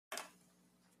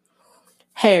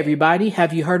Hey everybody,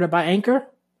 have you heard about Anchor?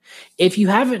 If you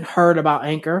haven't heard about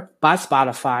Anchor by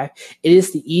Spotify, it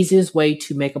is the easiest way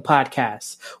to make a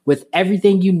podcast with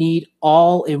everything you need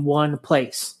all in one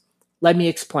place. Let me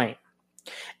explain.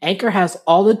 Anchor has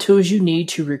all the tools you need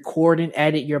to record and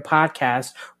edit your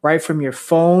podcast right from your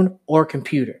phone or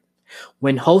computer.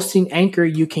 When hosting Anchor,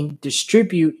 you can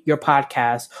distribute your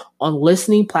podcast on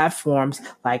listening platforms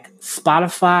like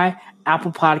Spotify,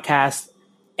 Apple Podcasts,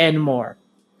 and more.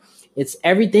 It's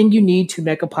everything you need to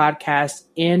make a podcast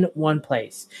in one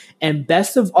place. And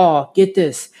best of all, get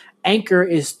this, Anchor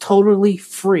is totally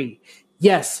free.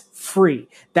 Yes, free.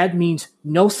 That means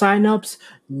no signups,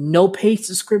 no paid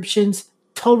subscriptions,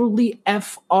 totally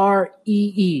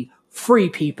free, free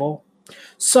people.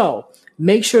 So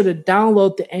make sure to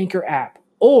download the Anchor app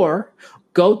or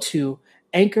go to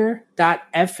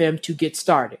anchor.fm to get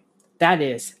started. That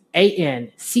is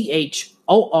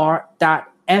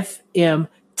ANCHOR.FM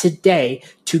today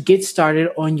to get started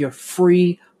on your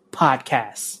free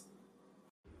podcast.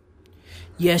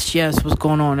 Yes, what's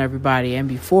going on, everybody? And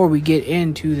before we get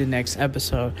into the next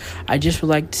episode, I just would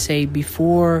like to say,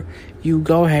 before you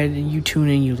go ahead and you tune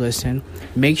in, you listen,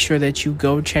 make sure that you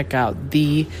go check out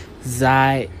the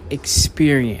Zai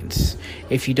Experience.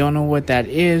 If you don't know what that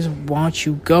is, why don't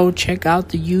you go check out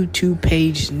the YouTube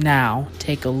page now,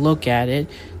 take a look at it.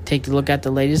 Take a look at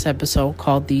the latest episode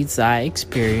called The Zai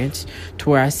Experience, to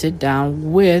where I sit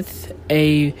down with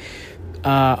a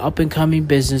up-and-coming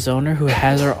business owner who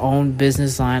has her own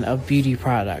business line of beauty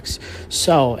products.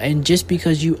 So, and just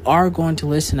because you are going to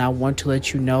listen, I want to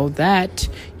let you know that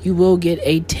you will get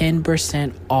a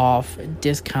 10% off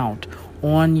discount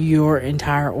on your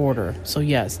entire order. So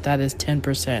yes, that is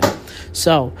 10%.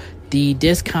 So the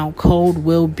discount code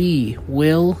will be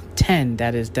WILL10.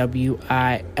 That is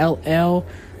WILL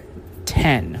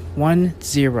 10.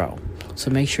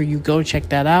 So make sure you go check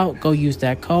that out. Go use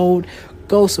that code.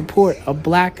 Go support a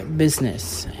black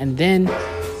business. And then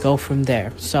go from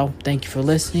there. So thank you for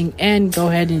listening. And go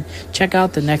ahead and check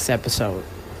out the next episode.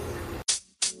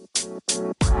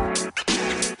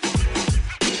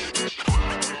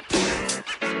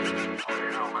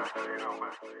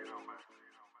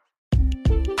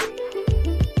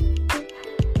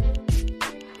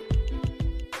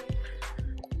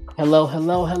 Hello.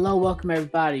 Welcome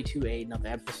everybody to another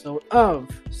episode of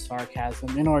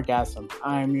Sarcasm and Orgasm.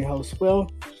 I'm your host, Will,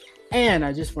 and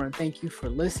I just want to thank you for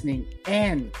listening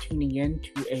and tuning in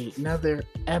to another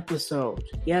episode.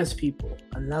 Yes, people,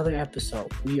 another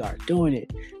episode. We are doing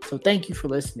it. So thank you for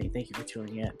listening. Thank you for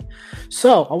tuning in.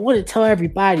 So I want to tell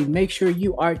everybody, make sure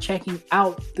you are checking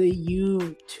out the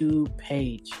YouTube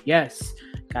page. Yes,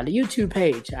 got a YouTube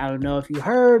page. I don't know if you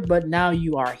heard, but now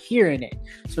you are hearing it.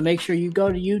 So make sure you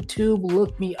go to YouTube,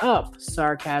 look me up,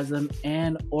 Sarcasm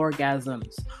and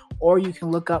Orgasms. Or you can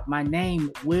look up my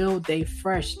name, Will Day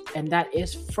Fresh, and that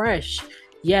is fresh.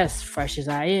 Yes, fresh as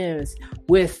I is,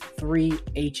 with 3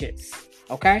 H's.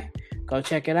 Okay? Go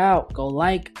check it out. Go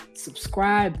like,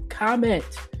 subscribe, comment.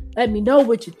 Let me know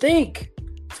what you think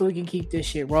so we can keep this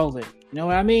shit rolling. You know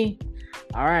what I mean?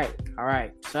 All right.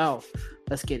 So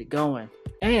let's get it going.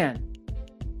 And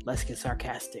let's get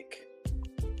sarcastic.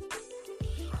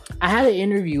 I had an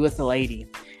interview with a lady,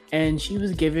 and she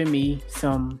was giving me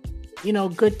some,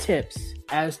 good tips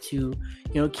as to,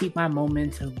 keep my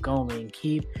momentum going,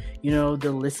 keep,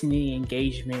 the listening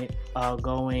engagement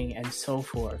going, and so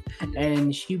forth.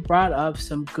 And she brought up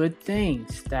some good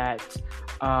things that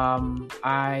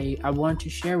I want to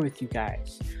share with you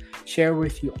guys. Share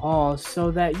with you all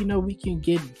so that we can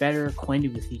get better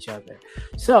acquainted with each other.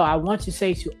 So I want to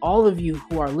say to all of you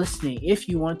who are listening, if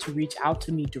you want to reach out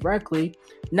to me directly,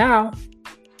 now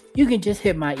you can just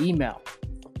hit my email.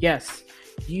 Yes,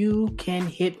 you can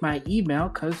hit my email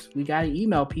because we got to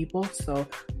email people. So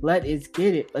let's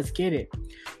get it.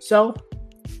 So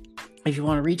if you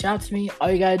want to reach out to me,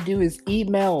 all you got to do is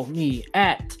email me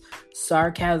at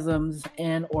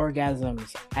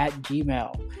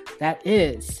sarcasmsandorgasms@gmail.com. That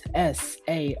is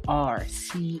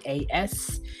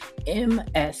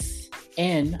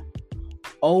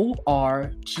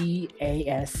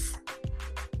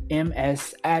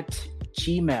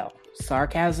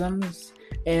Sarcasms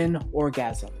and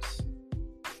orgasms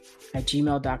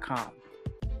 @gmail.com.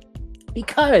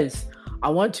 Because I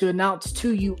want to announce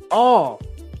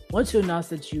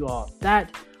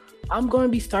that I'm going to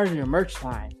be starting a merch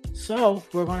line. So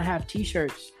we're going to have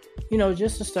t-shirts,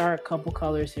 just to start, a couple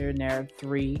colors here and there,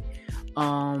 3.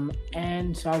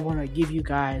 And so I want to give you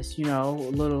guys, a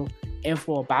little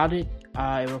info about it.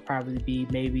 It will probably be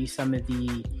maybe some of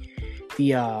the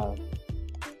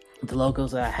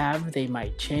logos that I have, they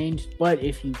might change. But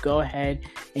if you go ahead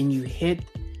and you hit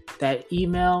that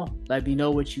email. Let me know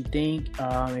what you think.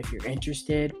 If you're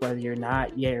interested, whether you're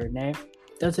not, yay or nay,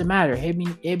 doesn't matter. Hit me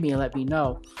and let me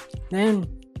know. Then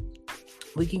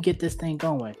we can get this thing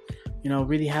going.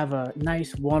 Really have a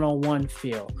nice one-on-one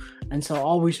feel. And so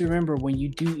always remember, when you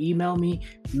do email me,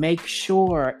 make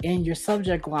sure in your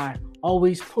subject line,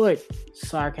 always put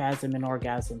sarcasm and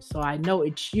orgasm, so I know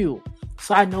it's you,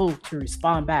 so I know to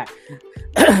respond back.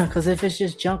 Because if it's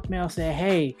just junk mail saying,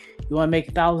 hey, you want to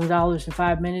make $1,000 in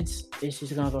 5 minutes, it's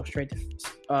just going to go straight to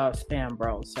spam,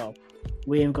 bro. So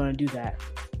we ain't going to do that.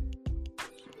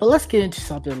 But let's get into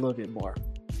something a little bit more.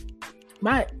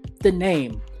 The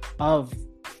name of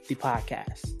the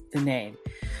podcast, the name.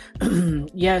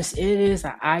 Yes, it is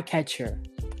an eye catcher.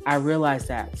 I realize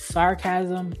that.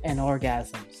 Sarcasm and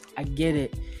orgasms. I get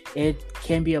it. It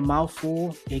can be a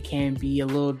mouthful. It can be a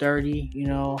little dirty,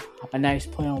 a nice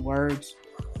play on words.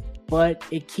 But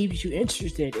it keeps you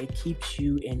interested. It keeps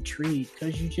you intrigued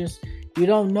because you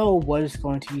don't know what is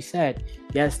going to be said.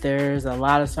 Yes, there's a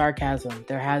lot of sarcasm.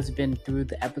 There has been through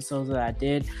the episodes that I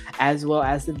did, as well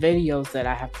as the videos that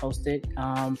I have posted,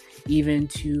 even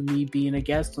to me being a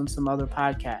guest on some other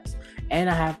podcasts. And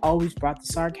I have always brought the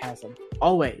sarcasm.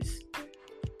 Always.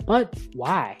 But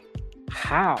why?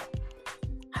 How?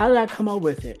 How did I come up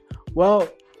with it? Well,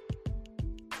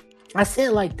 I say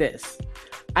it like this.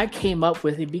 I came up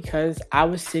with it because I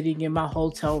was sitting in my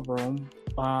hotel room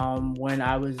when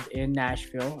I was in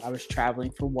Nashville. I was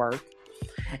traveling for work.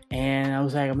 And I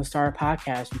was like, I'm going to start a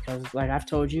podcast because, like I've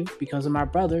told you, because of my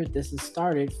brother, this has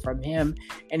started from him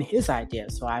and his idea.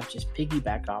 So I've just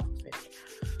piggybacked off of it.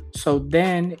 So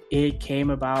then it came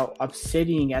about, I'm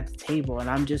sitting at the table and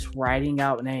I'm just writing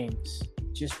out names.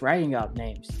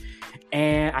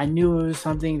 And I knew it was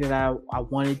something that I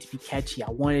wanted to be catchy. I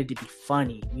wanted to be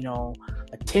funny,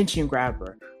 attention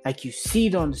grabber. Like you see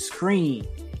it on the screen,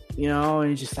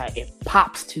 and it's just like, it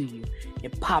pops to you.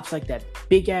 It pops like that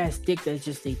big ass dick that's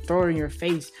just, they throw it in your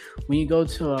face when you go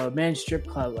to a men's strip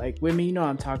club. Like women, what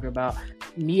I'm talking about.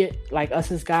 Like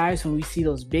us as guys, when we see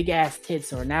those big ass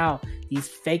tits, or now these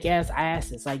fake ass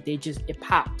asses, like it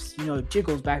pops, it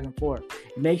jiggles back and forth.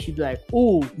 It makes you be like,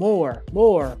 ooh, more.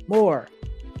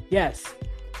 Yes.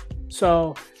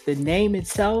 So the name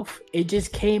itself, it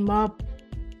just came up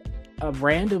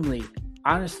randomly,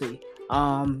 honestly.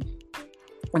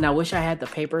 And I wish I had the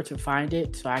paper to find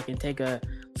it so I can take a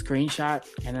screenshot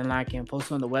and then I can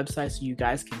post it on the website so you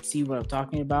guys can see what I'm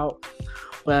talking about.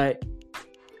 But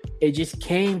it just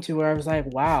came to where I was like,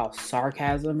 wow,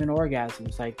 sarcasm and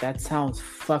orgasms. Like, that sounds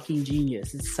fucking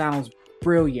genius. It sounds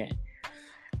brilliant.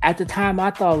 At the time,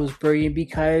 I thought it was brilliant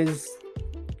because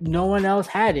no one else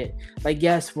had it. Like,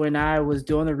 yes, when I was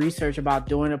doing the research about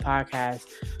doing a podcast,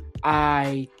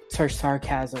 I searched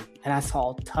sarcasm and I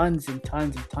saw tons and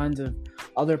tons and tons of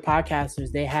other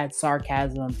podcasters. They had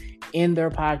sarcasm in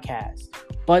their podcast,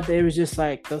 but it was just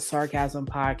like the sarcasm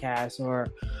podcast, or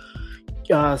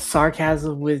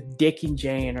sarcasm with Dick and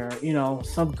Jane, or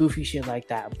some goofy shit like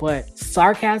that. But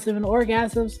sarcasm and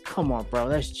orgasms, come on, bro,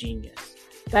 that's genius.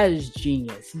 That is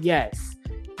genius. Yes,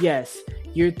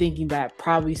 you're thinking that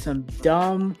probably some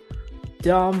dumb,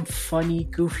 funny,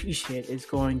 goofy shit is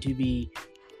going to be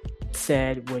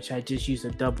said, which I just used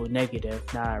a double negative.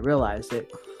 Now I realize it.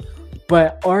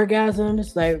 But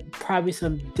orgasms, like probably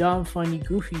some dumb, funny,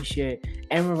 goofy shit,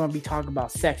 and we're gonna be talking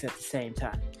about sex at the same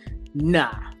time.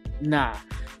 Nah. Now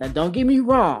don't get me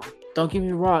wrong.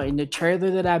 In the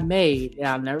trailer that I made, and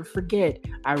I'll never forget,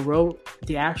 I wrote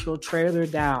the actual trailer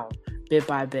down bit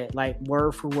by bit, like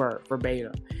word for word,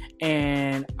 verbatim.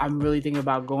 And I'm really thinking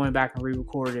about going back and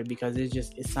re-recording it because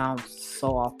it sounds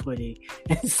so off-putting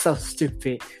and so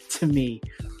stupid to me.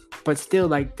 But still,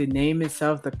 like, the name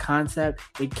itself, the concept,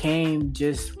 it came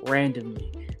just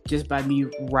randomly, just by me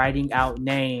writing out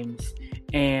names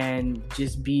and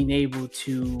just being able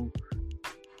to,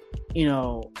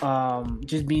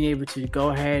 just being able to go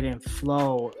ahead and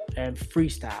flow and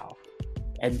freestyle.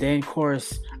 And then, of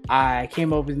course, I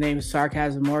came up with the name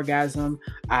Sarcasm Orgasm.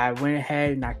 I went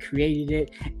ahead and I created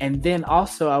it. And then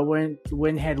also I went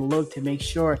ahead and looked to make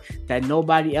sure that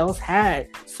nobody else had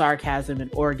Sarcasm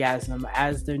and Orgasm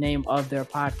as the name of their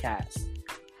podcast.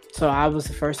 So I was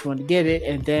the first one to get it.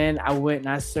 And then I went and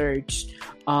I searched,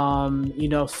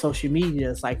 social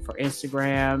medias, like for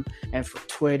Instagram and for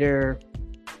Twitter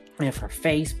and for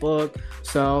Facebook.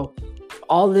 So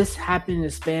all this happened in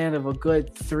the span of a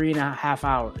good 3.5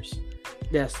 hours.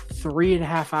 Yes,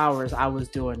 3.5 hours I was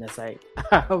doing this. Like,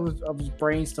 I was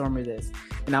brainstorming this.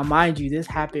 And now, mind you, this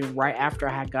happened right after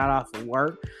I had got off of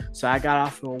work. So I got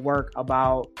off of work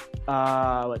about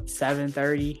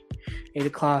 7:30, 8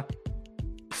 o'clock.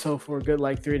 So for a good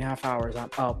 3.5 hours, I'm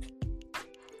up.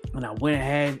 And I went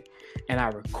ahead and I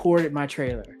recorded my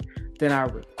trailer. Then I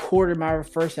recorded my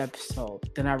first episode.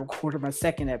 Then I recorded my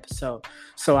second episode.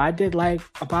 So I did like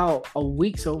about a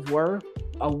week of work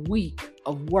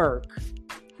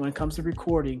when it comes to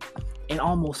recording in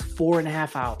almost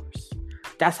 4.5 hours.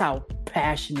 That's how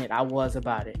passionate I was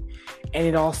about it. And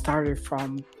it all started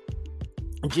from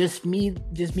just me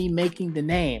making the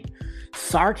name.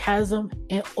 Sarcasm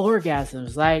and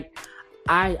Orgasms. Like,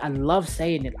 I love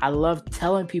saying it. I love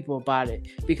telling people about it,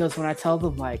 because when I tell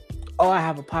them like, oh, I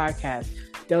have a podcast,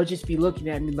 they'll just be looking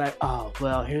at me like, oh,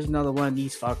 well, here's another one of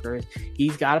these fuckers.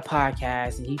 He's got a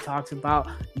podcast and he talks about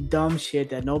dumb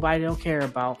shit that nobody don't care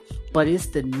about. But it's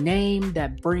the name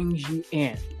that brings you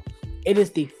in. It is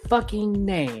the fucking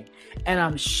name. And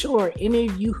I'm sure any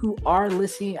of you who are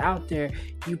listening out there,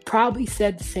 you probably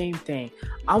said the same thing.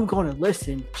 I'm going to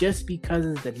listen just because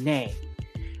of the name.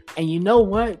 And you know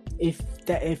what? If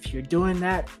you're doing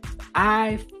that,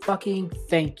 I fucking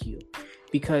thank you.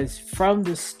 Because from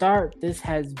the start, this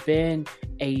has been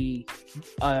a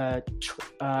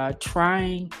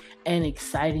trying and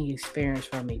exciting experience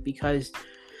for me. Because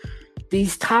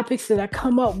these topics that I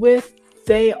come up with,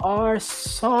 they are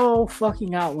so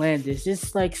fucking outlandish.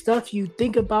 It's like stuff you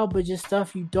think about, but just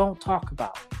stuff you don't talk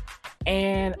about.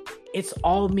 And it's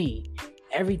all me.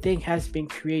 Everything has been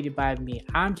created by me.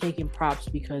 I'm taking props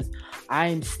because I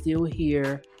am still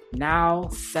here now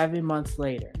 7 months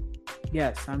later.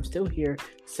 Yes, I'm still here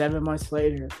 7 months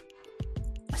later.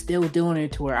 Still doing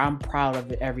it to where I'm proud of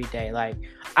it every day. Like,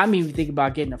 I'm even thinking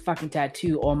about getting a fucking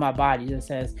tattoo on my body that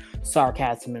says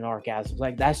Sarcasm and Orgasms.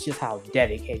 Like, that's just how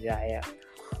dedicated I am.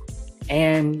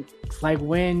 And like,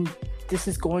 when this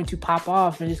is going to pop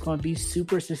off and it's going to be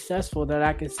super successful, that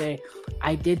I can say,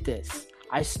 I did this.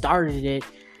 I started it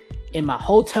in my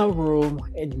hotel room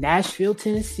in Nashville,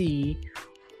 Tennessee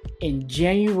in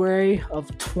January of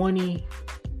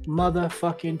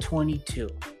 2022.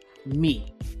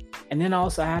 Me. And then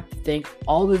also I have to thank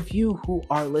all of you who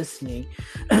are listening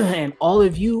and all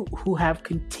of you who have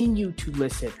continued to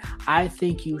listen. I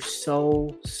thank you so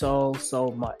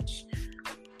much.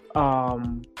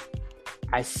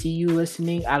 I see you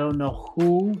listening. I don't know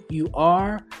who you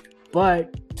are,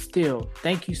 but still,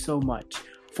 thank you so much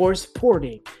for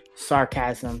supporting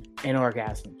Sarcasm and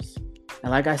Orgasms.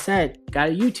 And like I said, got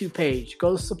a YouTube page.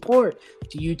 Go support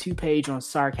the YouTube page on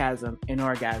Sarcasm and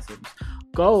Orgasms.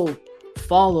 Go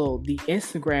follow the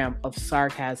Instagram of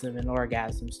Sarcasm and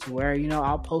Orgasms, to where,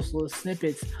 I'll post little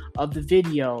snippets of the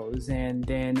videos and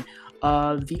then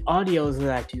the audios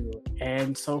that I do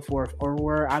and so forth, or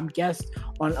where I'm guest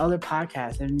on other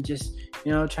podcasts, and just,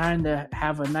 trying to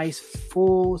have a nice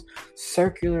full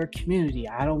circular community.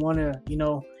 I don't want to,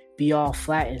 be all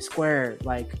flat and square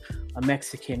like a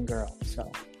Mexican girl.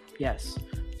 So, yes.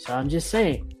 So I'm just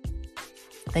saying,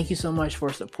 thank you so much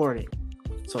for supporting.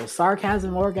 So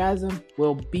Sarcasm Orgasm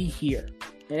will be here.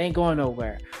 It ain't going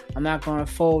nowhere. I'm not going to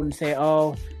fold and say,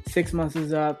 oh, 6 months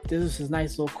is up. This is a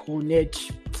nice little cool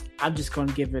niche. I'm just going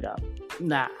to give it up.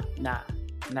 Nah.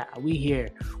 We here.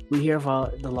 We here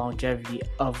for the longevity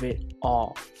of it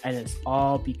all. And it's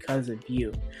all because of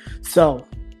you. So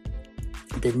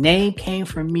the name came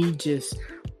from me just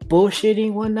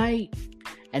bullshitting one night.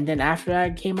 And then after I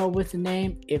came up with the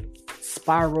name, it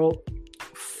spiraled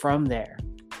from there.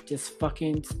 Just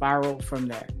fucking spiraled from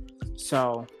there.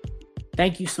 So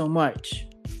thank you so much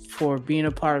for being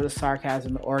a part of the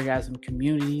Sarcasm and Orgasm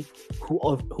community,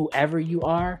 whoever you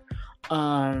are.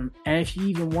 And if you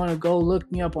even want to go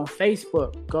look me up on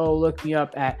Facebook, go look me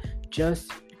up at just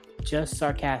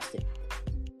Sarcastic,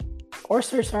 or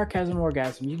search Sarcasm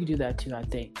Orgasm. You can do that too, I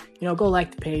think. Go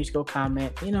like the page, go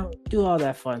comment, do all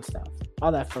that fun stuff.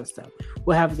 We'll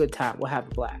have a good time. We'll have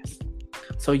a blast.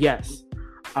 So yes,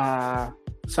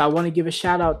 so I want to give a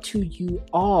shout out to you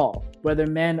all, whether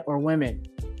men or women.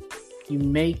 You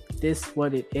make this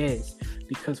what it is,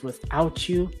 because without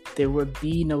you, there would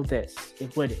be no this.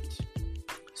 It wouldn't.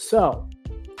 So,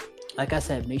 like I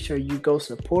said, make sure you go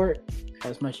support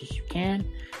as much as you can,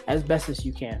 as best as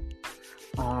you can.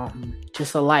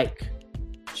 Just a like,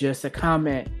 just a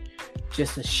comment,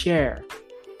 just a share.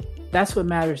 That's what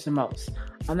matters the most.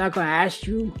 I'm not gonna ask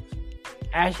you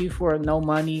for no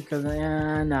money, because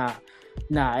the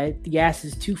gas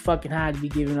is too fucking high to be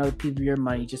giving other people your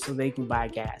money just so they can buy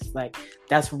gas. Like,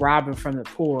 that's robbing from the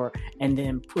poor and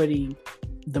then putting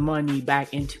the money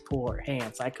back into poor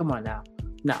hands. Like, come on now.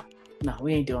 No,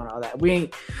 we ain't doing all that. We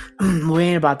ain't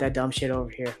about that dumb shit over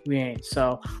here. We ain't.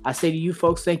 So I say to you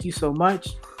folks, thank you so much.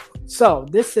 So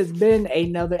this has been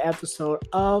another episode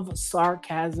of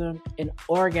Sarcasm and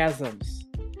Orgasms.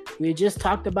 We just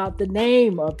talked about the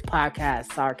name of the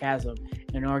podcast, Sarcasm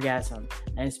and Orgasm,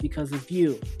 and it's because of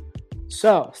you.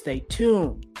 So stay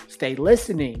tuned, stay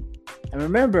listening, and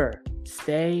remember,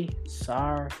 stay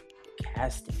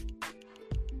sarcastic.